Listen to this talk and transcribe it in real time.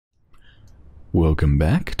Welcome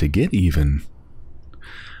back to Get Even.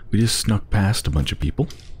 We just snuck past a bunch of people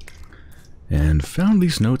and found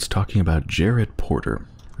these notes talking about Jared Porter.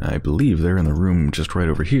 I believe they're in the room just right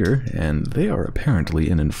over here, and they are apparently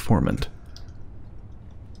an informant.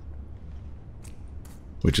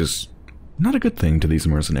 Which is not a good thing to these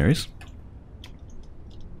mercenaries.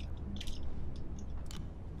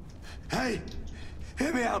 Hey!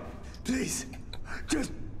 Hear me out, please!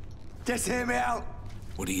 Just hear me out!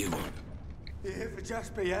 What do you want? You're here for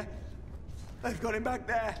Jasper, yeah? They've got him back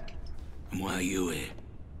there. And why are you here?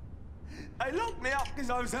 They locked me up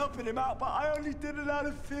because I was helping him out, but I only did it out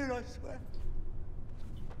of fear, I swear.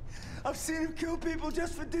 I've seen him kill people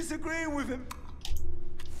just for disagreeing with him.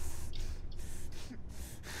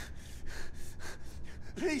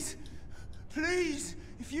 Please, please,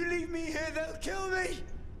 if you leave me here, they'll kill me.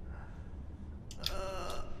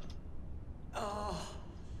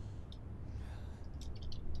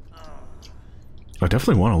 I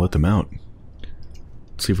definitely want to let them out.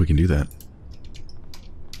 Let's see if we can do that.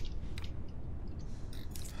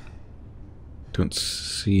 Don't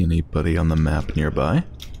see anybody on the map nearby.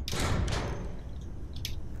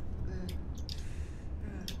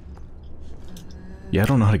 Yeah, I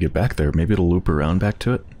don't know how to get back there. Maybe it'll loop around back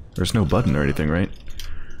to it. There's no button or anything, right?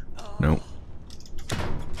 Nope.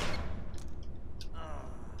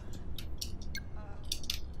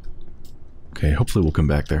 Okay, hopefully we'll come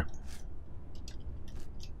back there.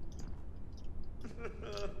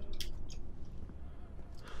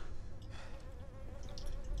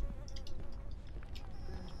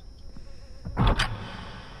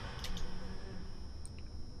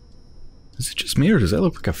 Is it just me, or does that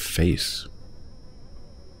look like a face?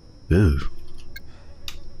 Ew.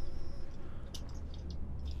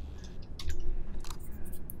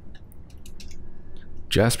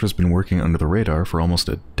 Jasper's been working under the radar for almost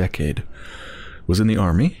a decade. Was in the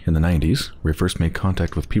army in the 90s, where he first made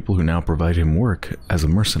contact with people who now provide him work as a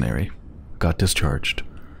mercenary. Got discharged.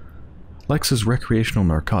 Likes his recreational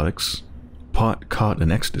narcotics. Pot, cot,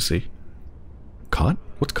 and ecstasy. Cot?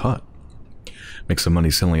 What's cot? Makes some money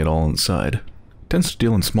selling it all on the side. Tends to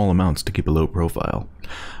deal in small amounts to keep a low profile.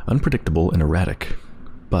 Unpredictable and erratic.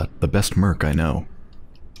 But the best merc I know.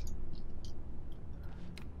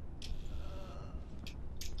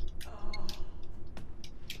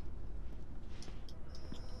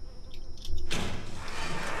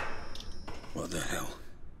 What the hell?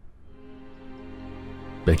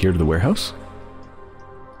 Back here to the warehouse?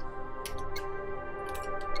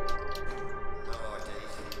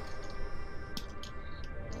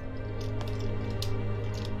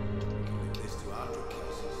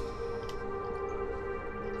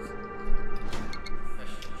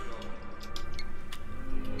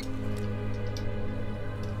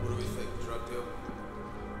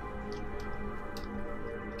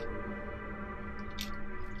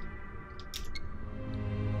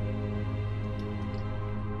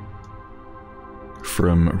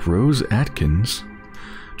 From Rose Atkins.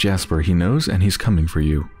 Jasper, he knows and he's coming for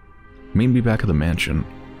you. Meet me back at the mansion.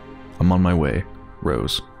 I'm on my way.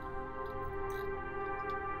 Rose.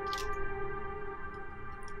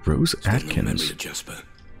 Rose Atkins. No memory of Jasper.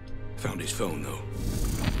 Found his phone though.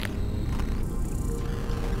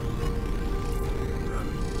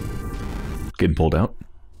 Getting pulled out.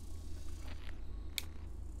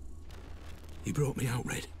 He brought me out,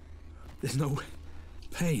 Red. There's no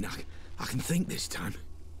pain. I can think this time.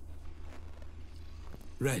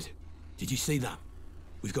 Red, did you see that?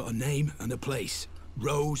 We've got a name and a place.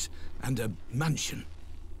 Rose and a mansion.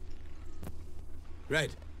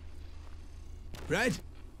 Red? Red?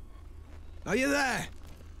 Are you there?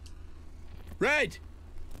 Red?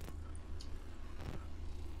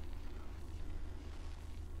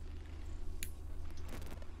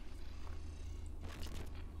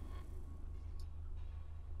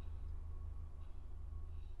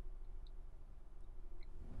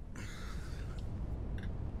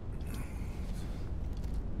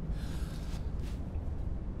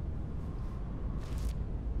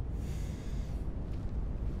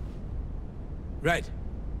 Red,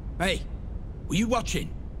 hey, were you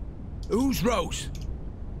watching? Who's Rose?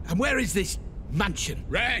 And where is this mansion?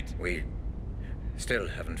 Red! We still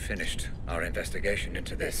haven't finished our investigation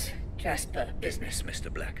into this Jasper business,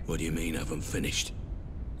 Mr. Black. What do you mean, haven't finished?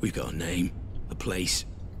 We've got a name, a place.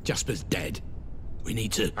 Jasper's dead. We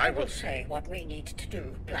need to... I will say what we need to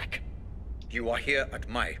do, Black. You are here at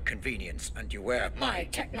my convenience, and you wear my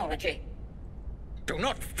technology. Do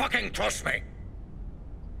not fucking trust me!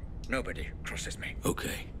 Nobody crosses me.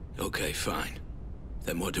 Okay, fine.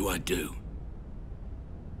 Then what do I do?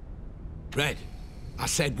 Red, I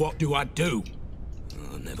said what do I do?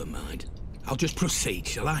 Oh, never mind. I'll just proceed,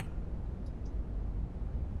 shall I?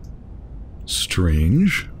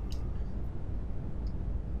 Strange.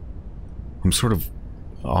 I'm sort of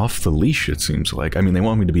off the leash, it seems like. I mean, they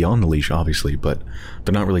want me to be on the leash, obviously, but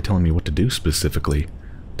they're not really telling me what to do specifically.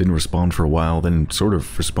 Didn't respond for a while, then sort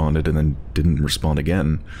of responded, and then didn't respond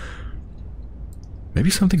again. Maybe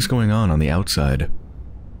something's going on the outside.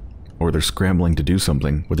 Or they're scrambling to do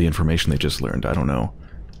something with the information they just learned, I don't know.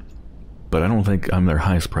 But I don't think I'm their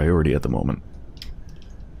highest priority at the moment.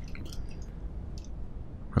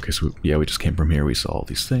 Okay, so yeah, we just came from here, we saw all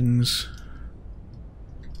these things.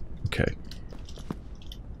 Okay.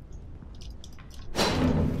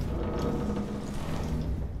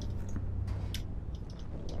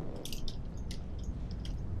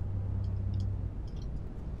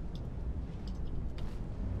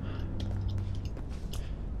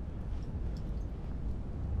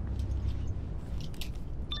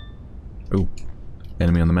 Oh,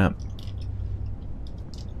 enemy on the map.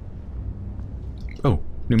 Oh,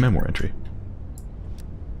 new memoir entry.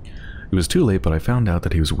 It was too late, but I found out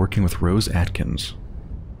that he was working with Rose Atkins.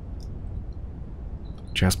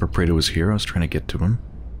 Jasper Prado was here, I was trying to get to him.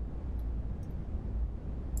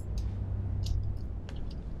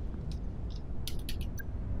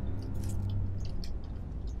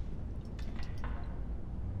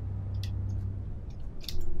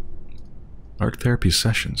 Art therapy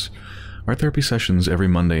sessions. Art therapy sessions every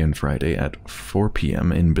Monday and Friday at 4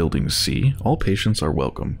 p.m. in Building C. All patients are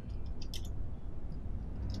welcome.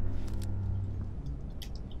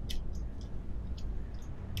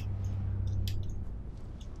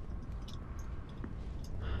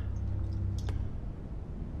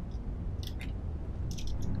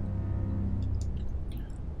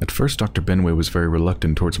 At first, Dr. Benway was very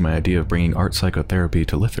reluctant towards my idea of bringing art psychotherapy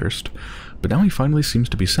to Lythurst, but now he finally seems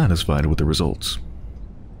to be satisfied with the results.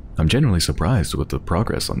 I'm genuinely surprised with the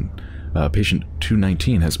progress on patient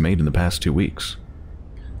 219 has made in the past 2 weeks.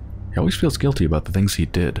 He always feels guilty about the things he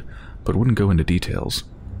did, but wouldn't go into details.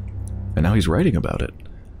 And now he's writing about it.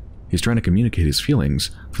 He's trying to communicate his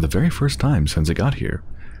feelings for the very first time since he got here.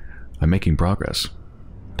 I'm making progress.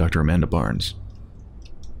 Dr. Amanda Barnes.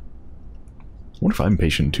 What if I'm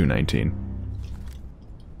patient 219?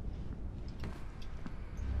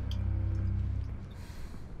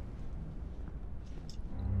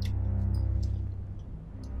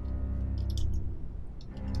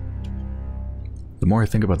 The more I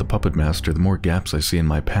think about the Puppet Master, the more gaps I see in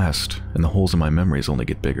my past, and the holes in my memories only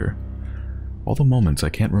get bigger. All the moments I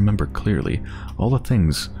can't remember clearly, all the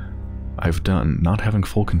things I've done not having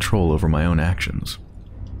full control over my own actions.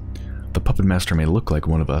 The Puppet Master may look like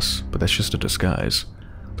one of us, but that's just a disguise.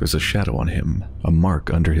 There's a shadow on him, a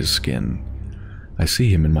mark under his skin. I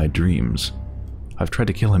see him in my dreams. I've tried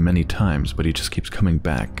to kill him many times, but he just keeps coming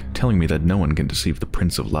back, telling me that no one can deceive the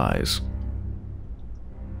Prince of Lies.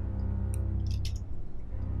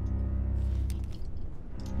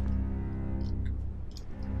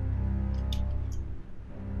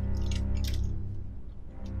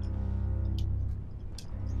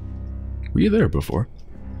 Were you there before?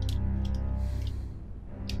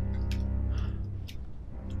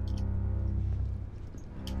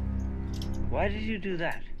 Why did you do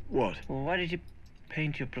that? What? Well, why did you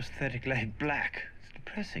paint your prosthetic leg black? It's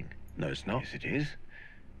depressing. No, it's not. Yes, it is.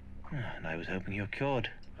 And I was hoping you're cured.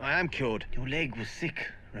 I am cured. Your leg was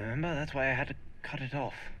sick, remember? That's why I had to cut it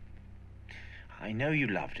off. I know you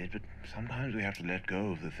loved it, but sometimes we have to let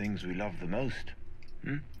go of the things we love the most.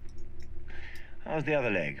 How's the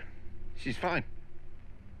other leg? She's fine.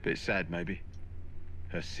 Bit sad, maybe.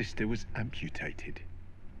 Her sister was amputated.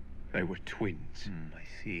 They were twins. I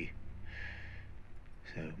see.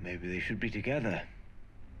 So maybe they should be together.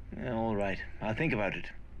 Yeah, all right. I'll think about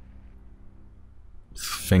it.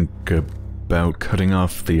 Think about cutting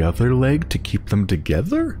off the other leg to keep them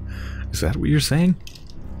together? Is that what you're saying?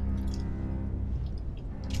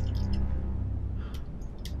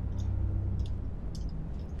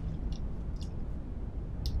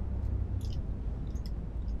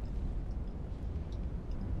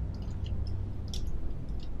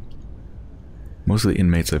 Most of the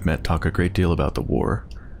inmates I've met talk a great deal about the war.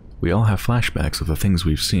 We all have flashbacks of the things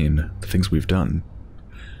we've seen, the things we've done.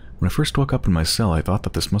 When I first woke up in my cell, I thought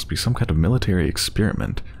that this must be some kind of military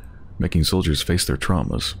experiment, making soldiers face their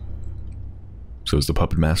traumas. So is the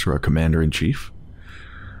Puppet Master our commander-in-chief?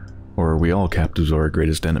 Or are we all captives of our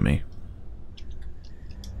greatest enemy?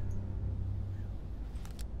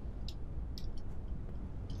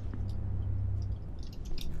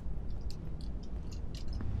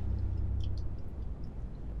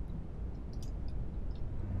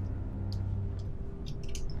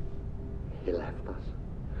 He left us,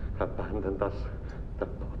 abandoned us. The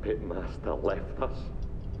Puppet Master left us.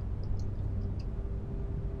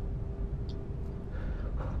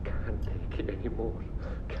 see anymore.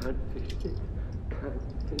 Can't see it. Can't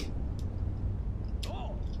see.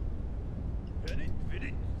 Oh! And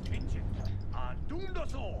doomed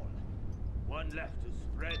us all. One left to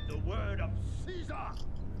spread the word of Caesar.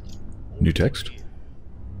 New text?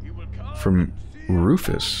 From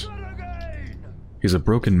Rufus. He's a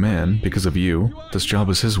broken man because of you. This job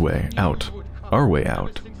is his way out. Our way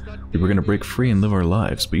out. We were gonna break free and live our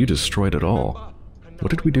lives, but you destroyed it all.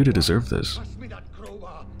 What did we do to deserve this?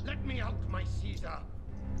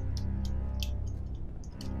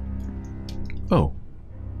 Oh.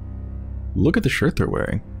 Look at the shirt they're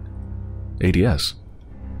wearing. ADS.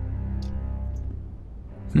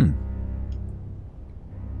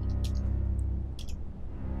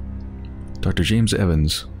 Dr. James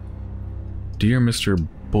Evans. Dear Mr.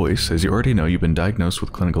 Boyce, as you already know, you've been diagnosed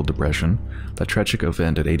with clinical depression. That tragic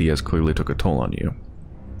event at ADS clearly took a toll on you.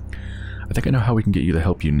 I think I know how we can get you the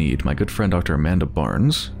help you need. My good friend Dr. Amanda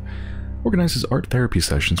Barnes organizes art therapy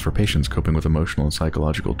sessions for patients coping with emotional and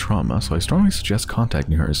psychological trauma, so I strongly suggest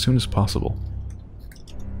contacting her as soon as possible.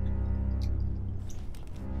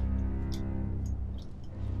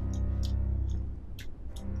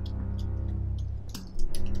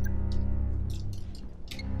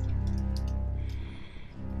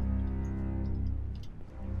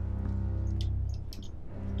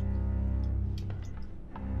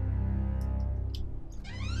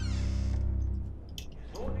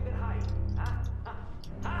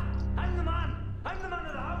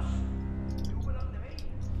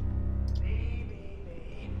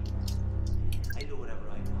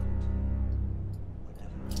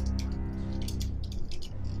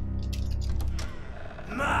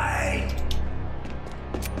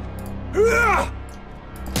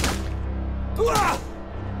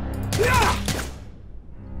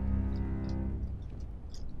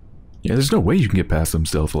 Yeah, there's no way you can get past them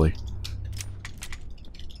stealthily.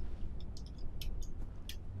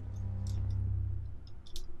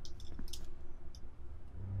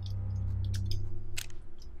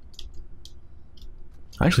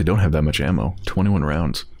 I actually don't have that much ammo. 21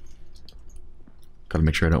 rounds. Gotta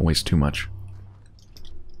make sure I don't waste too much.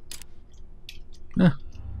 How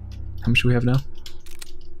much do we have now?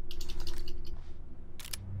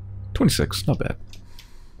 26, not bad.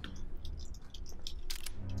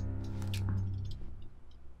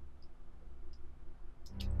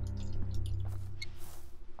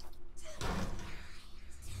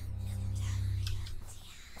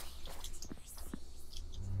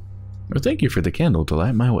 Well, thank you for the candle to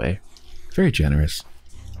light my way. Very generous.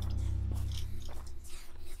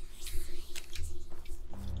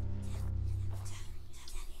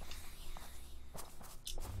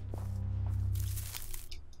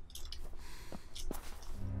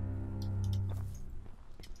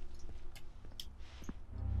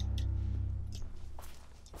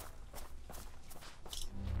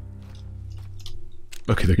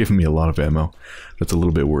 Okay, they're giving me a lot of ammo. That's a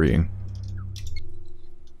little bit worrying.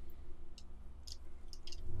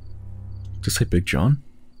 Just say Big John,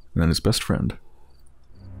 and then his best friend,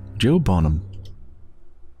 Joe Bonham.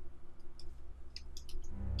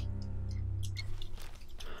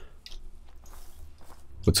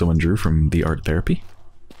 What someone drew from the art therapy?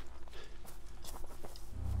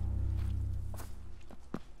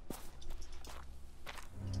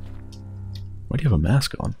 Why do you have a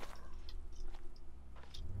mask on?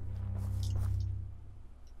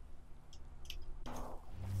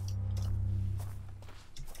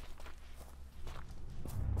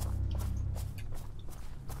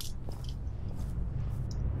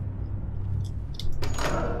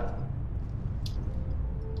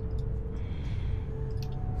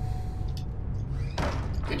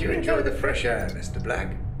 Did you enjoy the fresh air, Mr.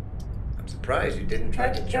 Black? I'm surprised you didn't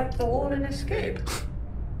try to jump the wall and escape.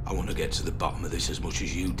 I want to get to the bottom of this as much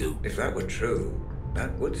as you do. If that were true,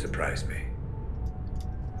 that would surprise me.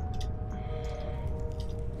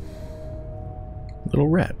 Little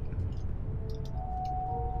rat.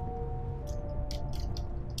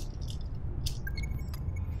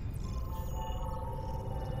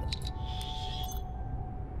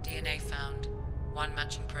 DNA found. One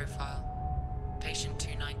matching profile. Patient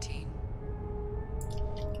 219.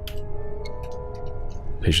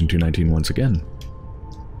 Patient 219 once again.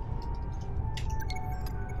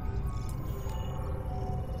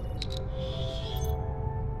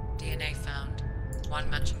 DNA found. One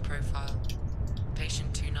matching profile.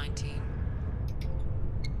 Patient 219.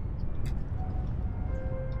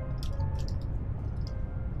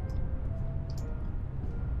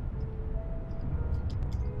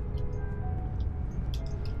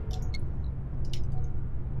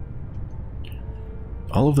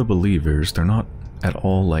 All of the believers, they're not at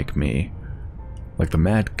all like me. Like the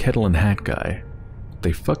mad kettle and hat guy.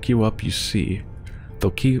 They fuck you up, you see.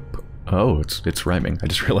 They'll keep... Oh, it's rhyming. I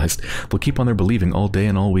just realized. They'll keep on their believing all day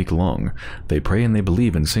and all week long. They pray and they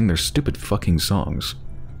believe and sing their stupid fucking songs.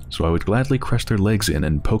 So I would gladly crush their legs in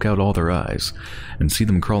and poke out all their eyes, and see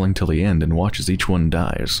them crawling till the end and watch as each one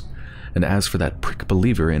dies. And as for that prick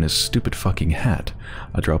believer in his stupid fucking hat,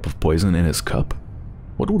 a drop of poison in his cup?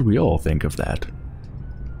 What would we all think of that?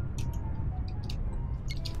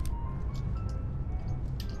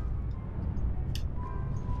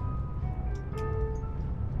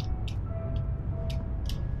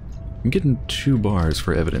 I'm getting 2 bars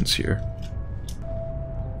for evidence here.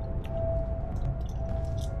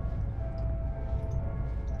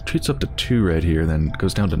 Shoots up to 2 right here, then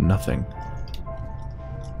goes down to nothing.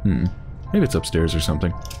 Maybe it's upstairs or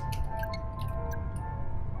something.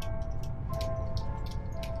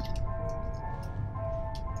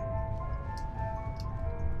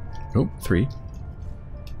 Oh, 3.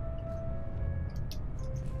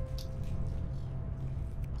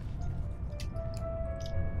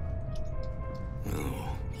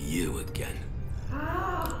 Oh, you again.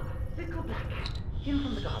 Ah, little black cat, in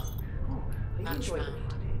from the garden. Oh, are you Match enjoying found. the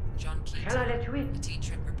party? John Shall I let you in? The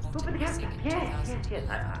teacher Open reported the cat missing trap. in Yes,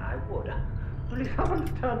 2011. I would. Only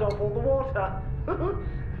someone's turned off all the water. If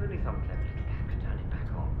only some clever little cat could turn it back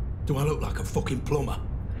on. Do I look like a fucking plumber?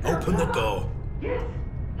 Open the door. Yes,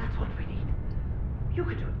 that's what we need. You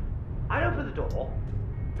could do it. I'll open the door.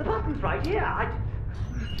 The button's right here.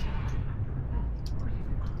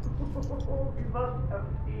 We must have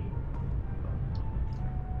tea.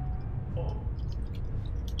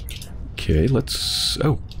 Okay, let's...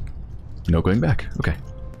 Oh. No going back. Okay.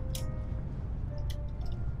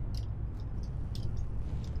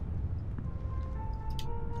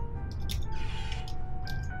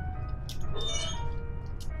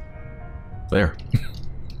 There.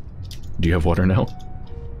 Do you have water now?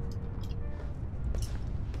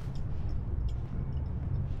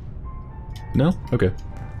 No? Okay.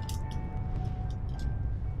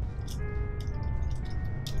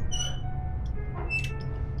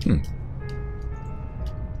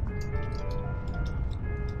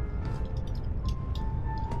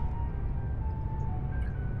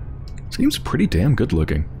 Seems pretty damn good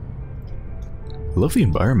looking. I love the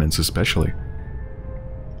environments especially.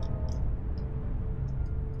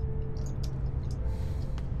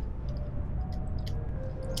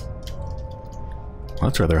 Well,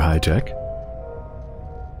 that's rather high tech.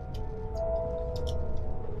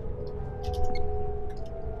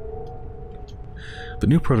 The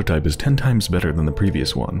new prototype is 10 times better than the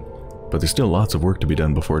previous one, but there's still lots of work to be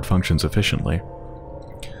done before it functions efficiently.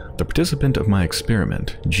 The participant of my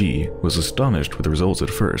experiment, G, was astonished with the results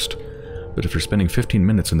at first, but after spending 15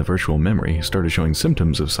 minutes in the virtual memory, he started showing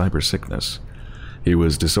symptoms of cyber sickness. He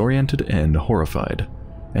was disoriented and horrified,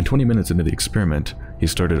 and 20 minutes into the experiment, he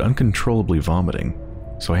started uncontrollably vomiting,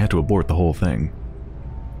 so I had to abort the whole thing.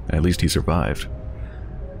 At least he survived.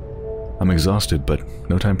 I'm exhausted, but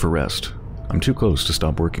no time for rest. I'm too close to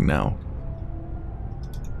stop working now.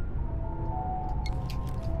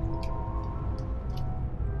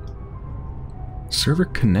 Server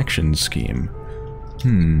connection scheme.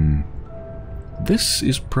 This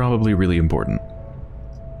is probably really important.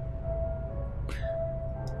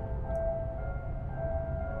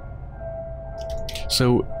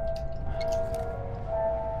 So,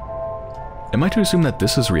 am I to assume that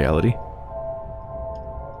this is reality?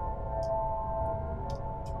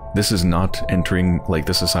 This is not entering, like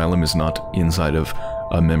this asylum is not inside of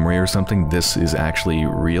a memory or something. This is actually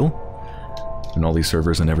real. And all these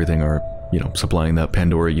servers and everything are, you know, supplying that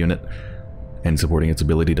Pandora unit and supporting its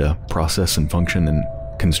ability to process and function and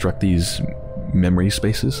construct these memory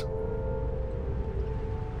spaces.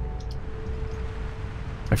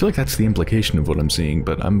 I feel like that's the implication of what I'm seeing,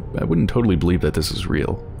 but I wouldn't totally believe that this is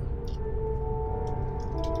real.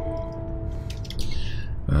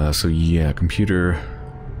 So yeah, computer...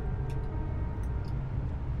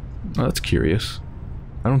 Oh, that's curious.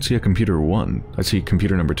 I don't see a computer 1. I see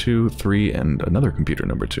computer number 2, 3, and another computer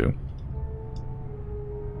number 2.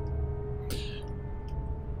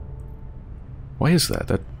 Why is that?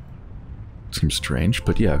 That seems strange,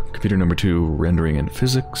 but yeah, computer number 2, rendering and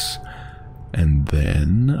physics, and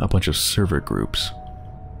then a bunch of server groups.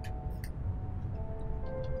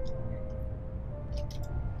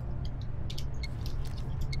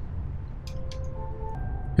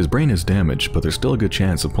 His brain is damaged, but there's still a good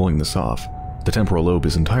chance of pulling this off. The temporal lobe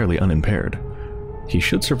is entirely unimpaired. He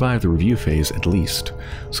should survive the review phase at least,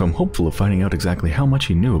 so I'm hopeful of finding out exactly how much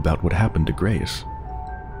he knew about what happened to Grace.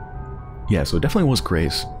 Yeah, so it definitely was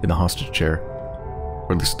Grace in the hostage chair.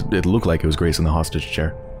 Or at least it looked like it was Grace in the hostage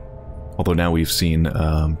chair. Although now we've seen,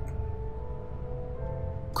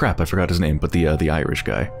 crap, I forgot his name, but the Irish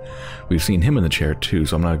guy. We've seen him in the chair too,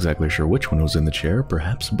 so I'm not exactly sure which one was in the chair.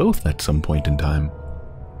 Perhaps both at some point in time.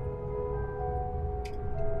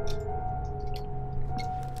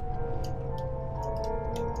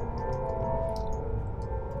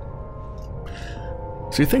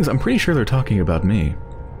 See, things, I'm pretty sure they're talking about me.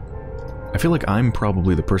 I feel like I'm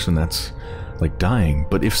probably the person that's, like, dying,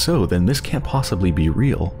 but if so, then this can't possibly be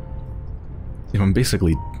real. If I'm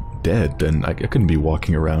basically dead, then I couldn't be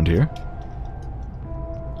walking around here.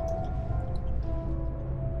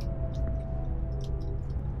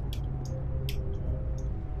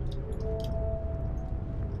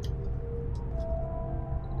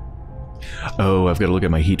 Oh, I've got to look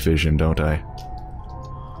at my heat vision, don't I?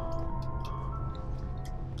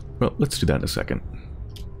 Well, let's do that in a second.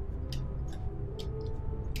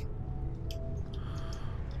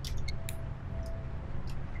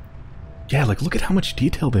 Yeah, like, look at how much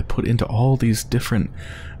detail they put into all these different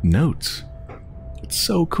notes. It's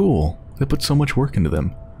so cool. They put so much work into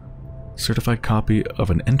them. Certified copy of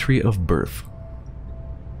an entry of birth.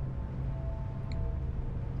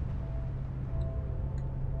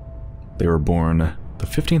 They were born the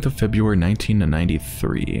 15th of February,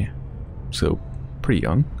 1993. So, pretty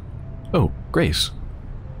young. Oh, Grace.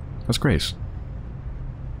 That's Grace.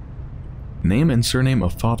 Name and surname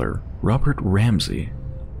of father, Robert Ramsey.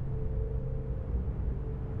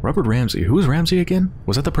 Robert Ramsey. Who was Ramsey again?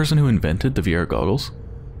 Was that the person who invented the VR goggles?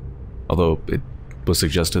 Although it was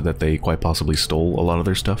suggested that they quite possibly stole a lot of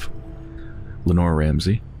their stuff. Lenore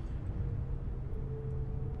Ramsey.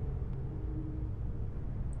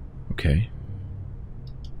 Okay.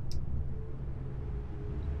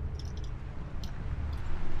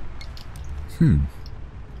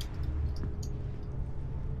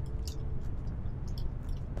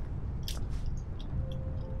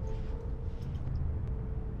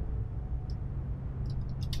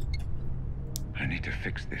 I need to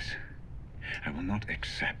fix this. I will not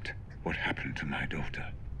accept what happened to my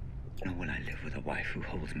daughter. Nor will I live with a wife who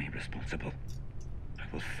holds me responsible. I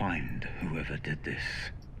will find whoever did this.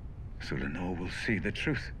 So Lenore will see the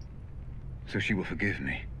truth. So she will forgive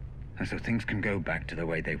me. And so things can go back to the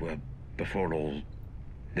way they were before all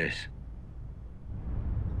this.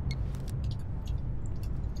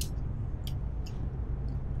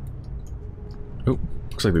 Oh,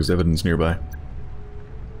 looks like there's evidence nearby.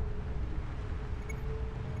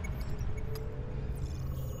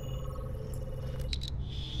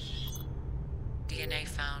 DNA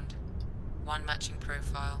found. One matching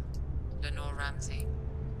profile. Lenore Ramsey.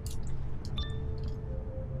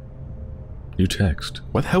 New text.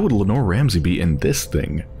 Why the hell would Lenore Ramsey be in this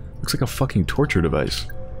thing? Looks like a fucking torture device.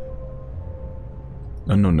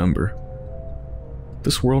 Unknown number.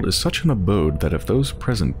 This world is such an abode that if those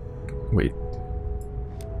present... Wait.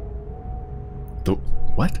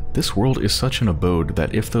 What? This world is such an abode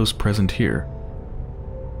that if those present here...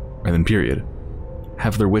 And then period.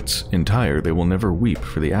 Have their wits entire, they will never weep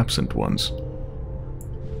for the absent ones.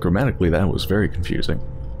 Grammatically, that was very confusing.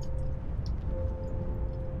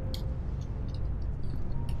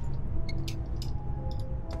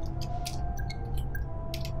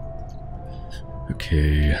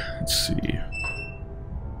 Okay, let's see.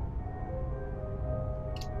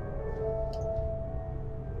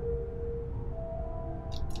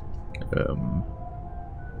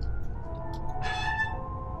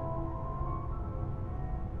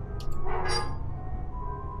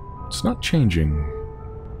 It's not changing.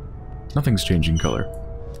 Nothing's changing color.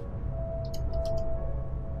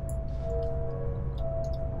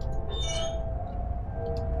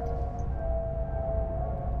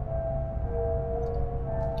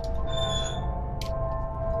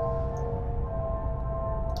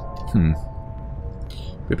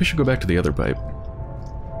 Maybe I should go back to the other pipe.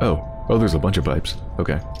 Oh, there's a bunch of pipes.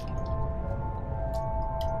 Okay.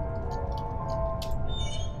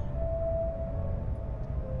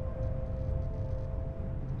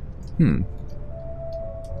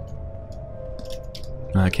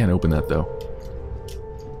 I can't open that though.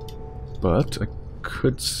 But I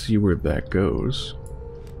could see where that goes.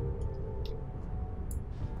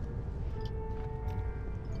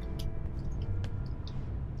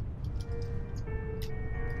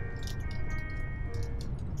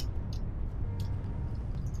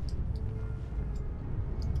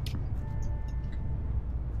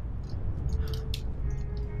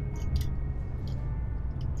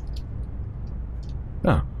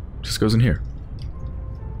 Oh, just goes in here.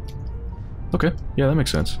 Okay, yeah, that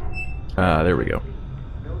makes sense. Ah, there we go.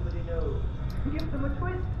 Nobody knows. Give them a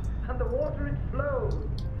twist, and the water it flows.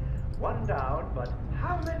 One down, but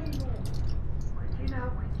how many more? Quickly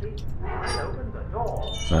now, quickly. I'll open the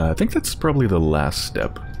door. I think that's probably the last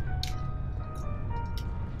step.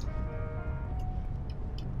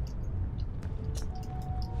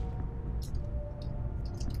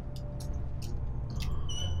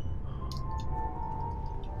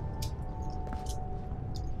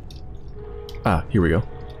 Ah, here we go.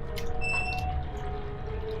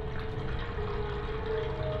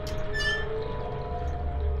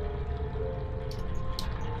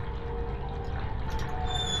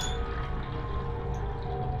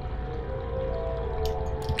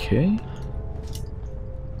 Okay.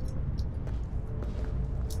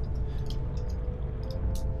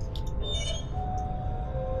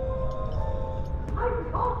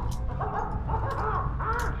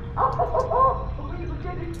 You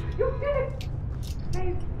did it! You did it!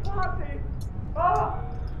 He's party! Oh!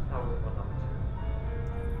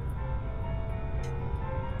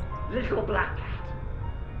 Little black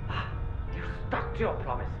cat. You stuck to your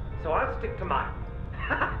promise, so I'll stick to mine.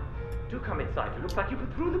 Do come inside. You look like you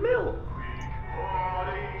could through the mill.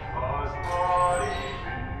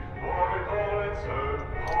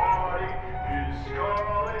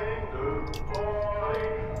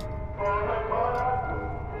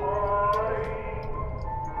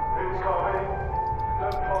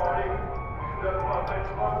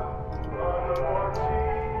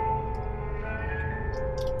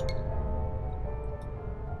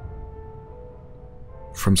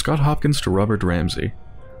 From Scott Hopkins to Robert Ramsey.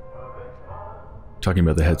 Talking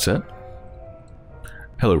about the headset.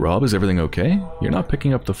 Hello Rob, is everything okay? You're not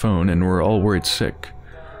picking up the phone and we're all worried sick.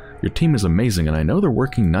 Your team is amazing and I know they're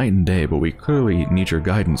working night and day, but we clearly need your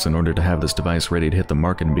guidance in order to have this device ready to hit the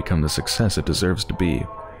market and become the success it deserves to be.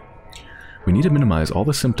 We need to minimize all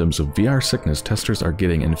the symptoms of VR sickness testers are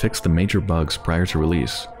getting and fix the major bugs prior to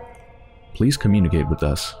release. Please communicate with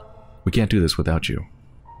us. We can't do this without you.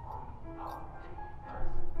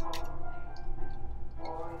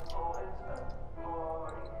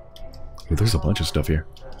 Oh, there's a bunch of stuff here.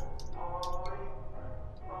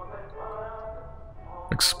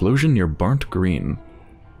 Explosion near Barnt Green.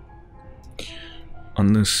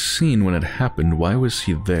 On the scene when it happened, why was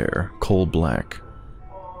he there? Coal Black.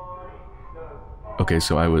 Okay,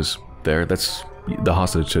 so I was there. That's the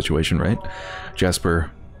hostage situation, right?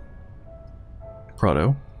 Jasper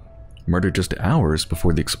Prado. Murdered just hours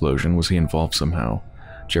before the explosion. Was he involved somehow?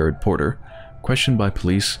 Jared Porter. Questioned by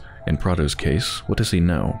police in Prado's case. What does he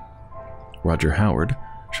know? Roger Howard.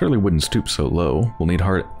 Surely wouldn't stoop so low. We'll need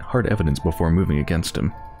hard evidence before moving against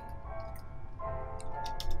him.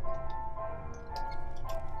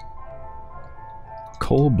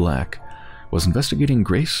 Cole Black was investigating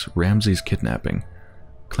Grace Ramsey's kidnapping.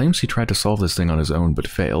 Claims he tried to solve this thing on his own but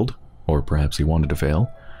failed, or perhaps he wanted to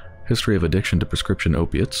fail. History of addiction to prescription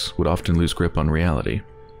opiates, would often lose grip on reality.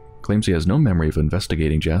 Claims he has no memory of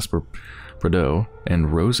investigating Jasper Prado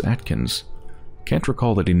and Rose Atkins. Can't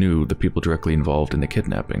recall that he knew the people directly involved in the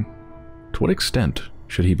kidnapping. To what extent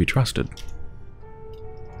should he be trusted?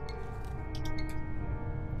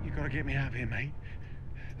 You gotta get me out of here, mate.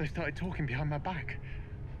 They started talking behind my back.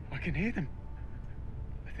 I can hear them.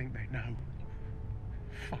 I think they know.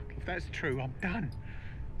 Fuck, if that's true, I'm done.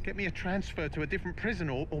 Get me a transfer to a different prison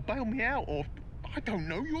or bail me out or... I don't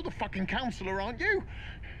know, you're the fucking counselor, aren't you?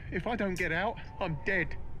 If I don't get out, I'm dead.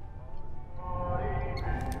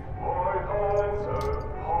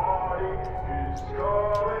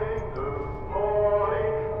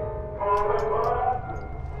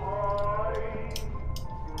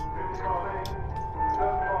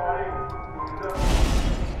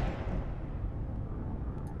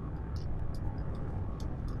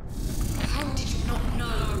 How did you not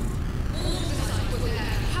know? All the time we were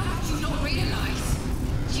there. How did you not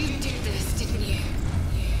realize? You did this, didn't you?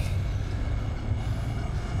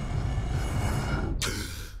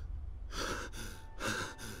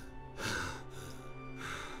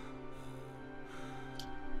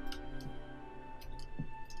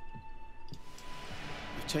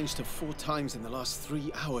 I've changed her 4 times in the last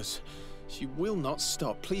 3 hours. She will not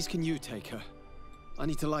stop. Please, can you take her? I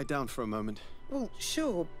need to lie down for a moment. Well,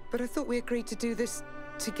 sure, but I thought we agreed to do this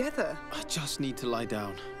together. I just need to lie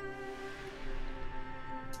down.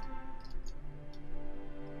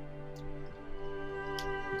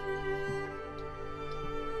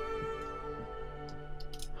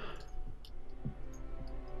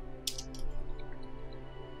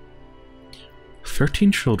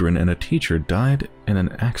 "13 children and a teacher died in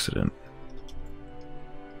an accident.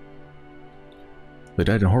 They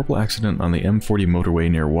died in a horrible accident on the M40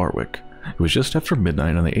 motorway near Warwick. It was just after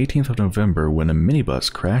midnight on the 18th of November when a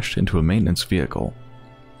minibus crashed into a maintenance vehicle.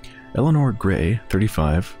 Eleanor Gray,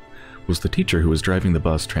 35, was the teacher who was driving the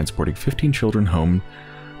bus transporting 15 children home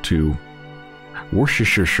to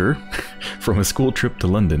Worcestershire from a school trip to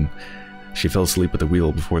London. She fell asleep at the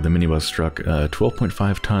wheel before the minibus struck a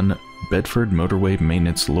 12.5-ton Bedford motorway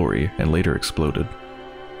maintenance lorry and later exploded.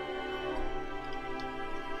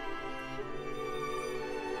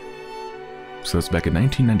 So that's back in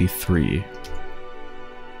 1993.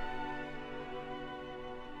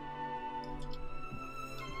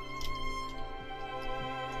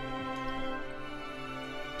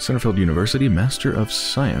 Centerfield University, Master of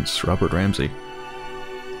Science, Robert Ramsey.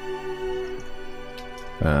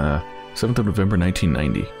 7th of November,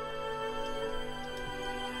 1990. She's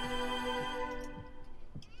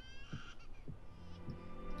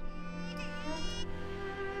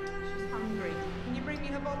hungry. Can you bring me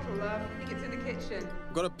her bottle, love? I think it's in the kitchen.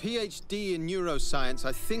 I've got a PhD in neuroscience.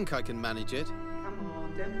 I think I can manage it. Come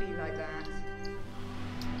on, don't be like that.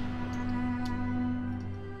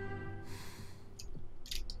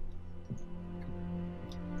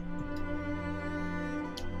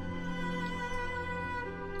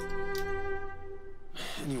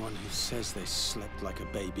 Anyone who says they slept like a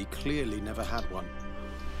baby clearly never had one.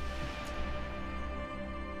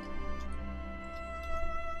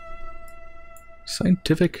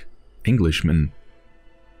 Scientific Englishman.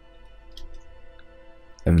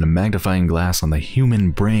 And then a magnifying glass on the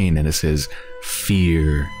human brain, and it says,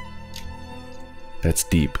 fear. That's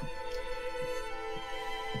deep.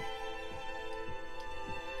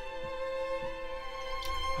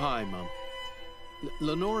 Hi, Mum.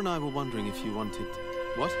 Lenore and I were wondering if you wanted...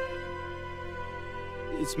 What?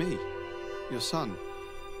 It's me, your son.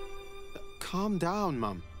 Calm down,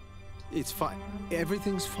 Mum. It's fine.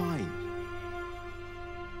 Everything's fine.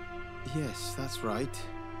 Yes, that's right.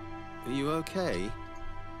 Are you okay?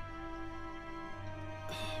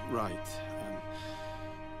 Right.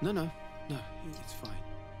 No, it's fine.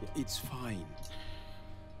 It's fine.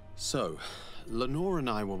 So, Lenore and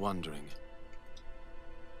I were wondering...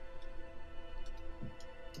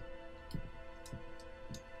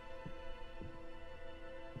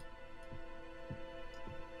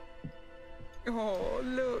 Oh,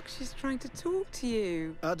 look, she's trying to talk to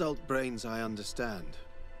you. Adult brains, I understand.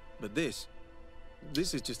 But this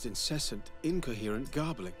is just incessant, incoherent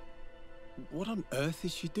garbling. What on earth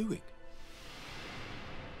is she doing?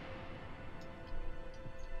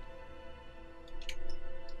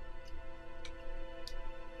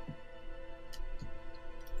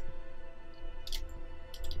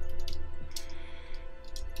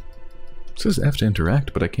 It says F to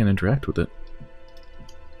interact, but I can't interact with it.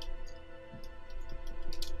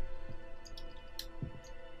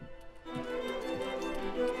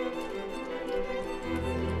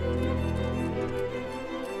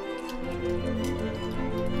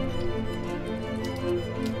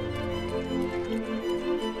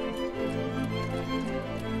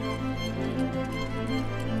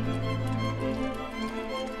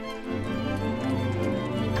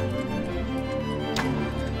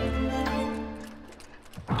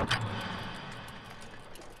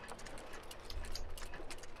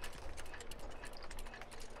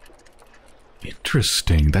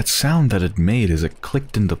 Interesting. That sound that it made as it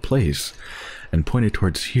clicked into place and pointed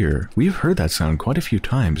towards here. We've heard that sound quite a few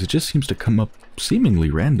times. It just seems to come up seemingly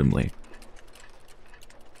randomly.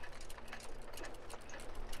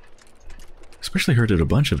 Especially heard it a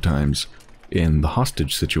bunch of times in the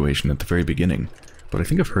hostage situation at the very beginning. But I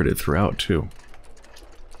think I've heard it throughout too.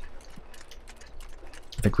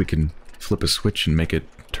 I think we can flip a switch and make it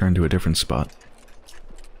turn to a different spot.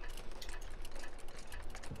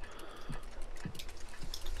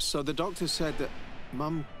 So the doctor said that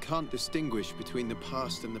Mum can't distinguish between the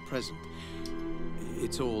past and the present.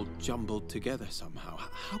 It's all jumbled together somehow.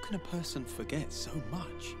 How can a person forget so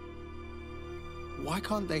much? Why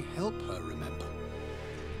can't they help her remember?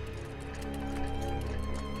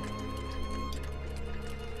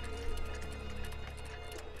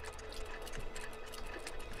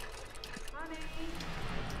 Honey,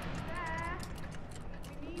 there.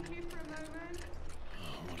 We need you for a moment.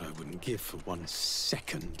 What I wouldn't give for 1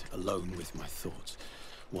 second alone with my thoughts.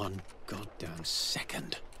 1 goddamn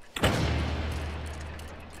second.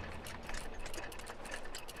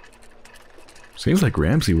 Seems like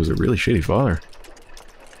Ramsey was a really shitty father.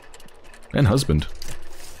 And husband.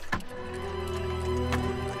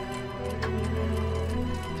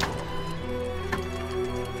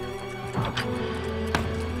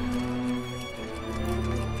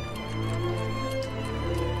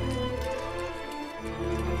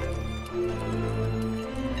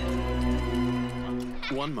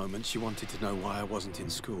 One moment she wanted to know why I wasn't in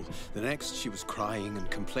school. The next she was crying and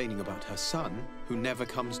complaining about her son, who never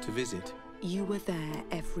comes to visit. You were there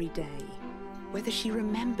every day. Whether she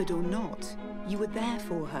remembered or not, you were there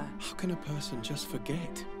for her. How can a person just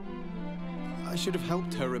forget? I should have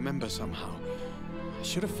helped her remember somehow. I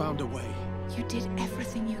should have found a way. You did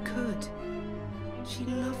everything you could. She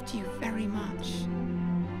loved you very much.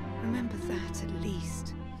 Remember that, at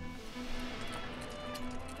least.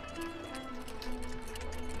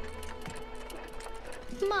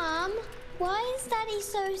 Mum, why is Daddy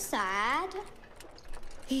so sad?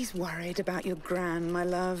 He's worried about your gran, my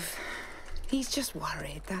love. He's just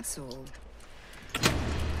worried, that's all.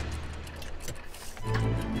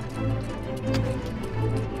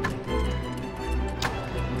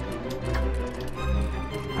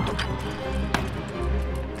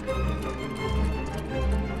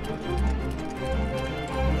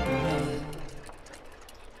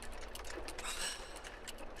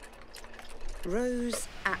 Rose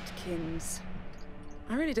Atkins.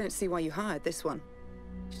 I really don't see why you hired this one.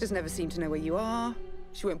 She doesn't ever seem to know where you are.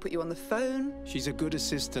 She won't put you on the phone. She's a good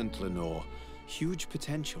assistant, Lenore. Huge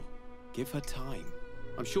potential. Give her time.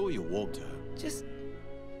 I'm sure you'll warm to her. Just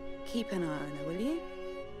keep an eye on her, will you?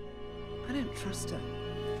 I don't trust her.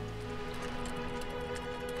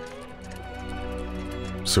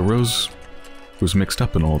 So Rose was mixed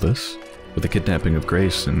up in all this, with the kidnapping of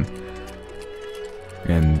Grace and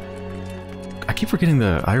I keep forgetting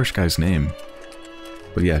the Irish guy's name.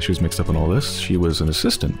 But yeah, she was mixed up in all this. She was an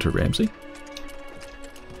assistant to Ramsey.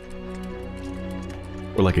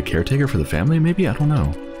 Or like a caretaker for the family, maybe? I don't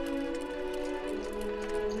know.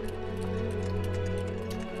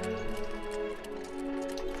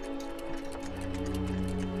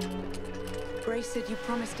 Grace said you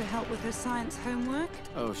promised to help with her science homework?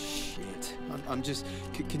 Oh, shit. I'm just...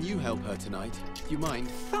 Can you help her tonight? Do you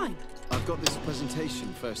mind? Fine. I've got this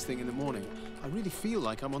presentation first thing in the morning. I really feel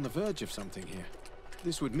like I'm on the verge of something here.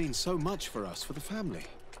 This would mean so much for us, for the family.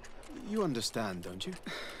 You understand, don't you?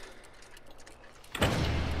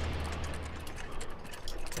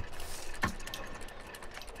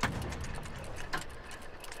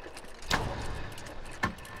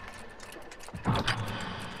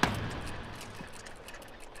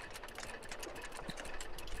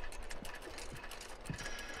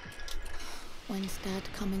 When's Dad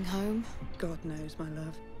coming home? God knows, my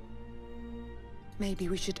love. Maybe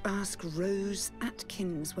we should ask Rose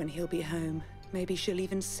Atkins when he'll be home. Maybe she'll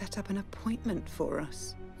even set up an appointment for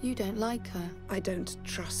us. You don't like her. I don't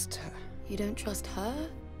trust her. You don't trust her?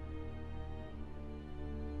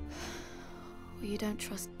 Or you don't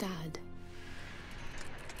trust Dad?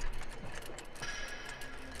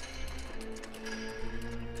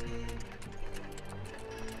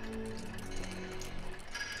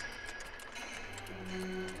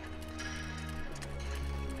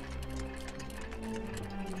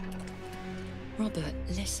 Robert,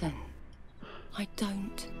 listen. I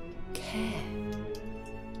don't care.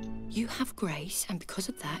 You have Grace, and because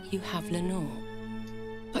of that, you have Lenore.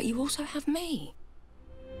 But you also have me.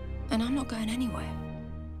 And I'm not going anywhere.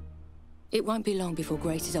 It won't be long before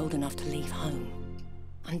Grace is old enough to leave home.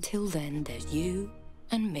 Until then, there's you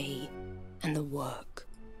and me and the work.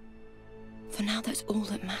 For now, that's all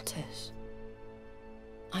that matters.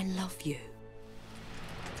 I love you.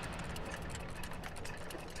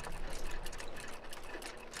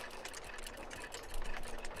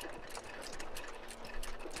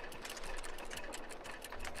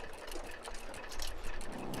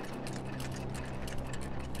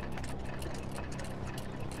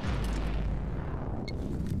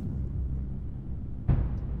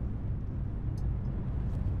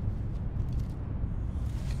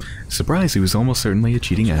 Surprise, he was almost certainly a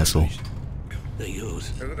cheating asshole. They're yours.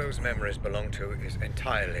 Who those memories belong to is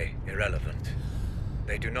entirely irrelevant.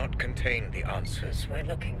 They do not contain the answers we're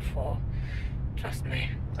looking for. Trust me.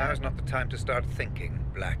 Now's not the time to start thinking,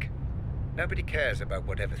 Black. Nobody cares about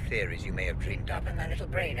whatever theories you may have dreamed up in that little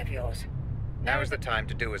brain of yours. Now is the time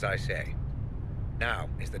to do as I say. Now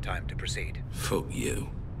is the time to proceed. Fuck you.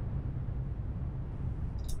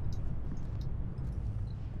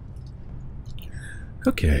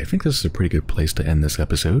 Okay, I think this is a pretty good place to end this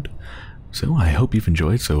episode. So I hope you've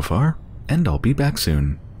enjoyed so far, and I'll be back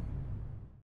soon.